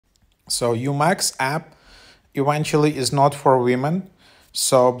So Umax app eventually is not for women.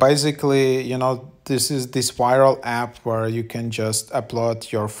 So basically, this is this viral app where you can just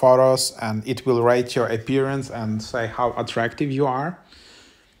upload your photos and it will rate your appearance and say how attractive you are.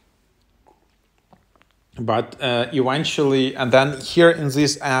 But eventually, and then here in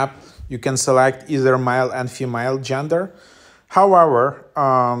this app, you can select either male and female gender. However,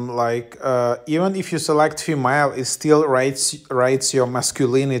 even if you select female, it still rates your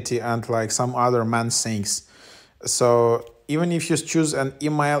masculinity and like some other man things. So even if you choose an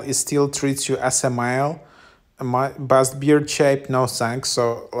email, it still treats you as a male. But beard shape, no thanks.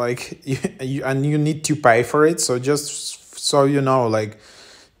 So like you need to pay for it. So just so you know, like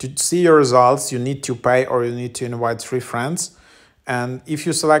to see your results, you need to pay or you need to invite 3 friends. And if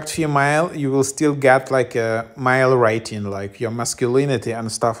you select female, you will still get like a male rating, like your masculinity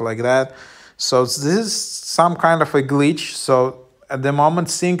and stuff like that. So this is some kind of a glitch. So at the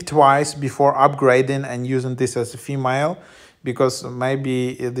moment, think twice before upgrading and using this as a female, because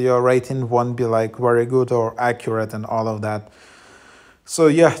maybe your rating won't be like very good or accurate and all of that. So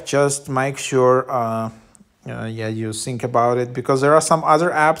yeah, just make sure you think about it, because there are some other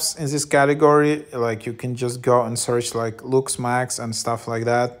apps in this category, like you can just go and search like Umax and stuff like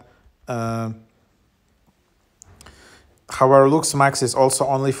that. However, Umax is also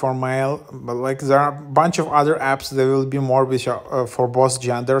only for male, but like there are a bunch of other apps. There will be more which are for both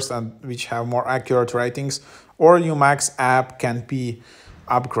genders and which have more accurate ratings. Or Umax app can be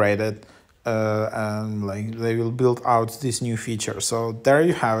upgraded, and like they will build out this new feature. So there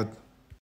you have it.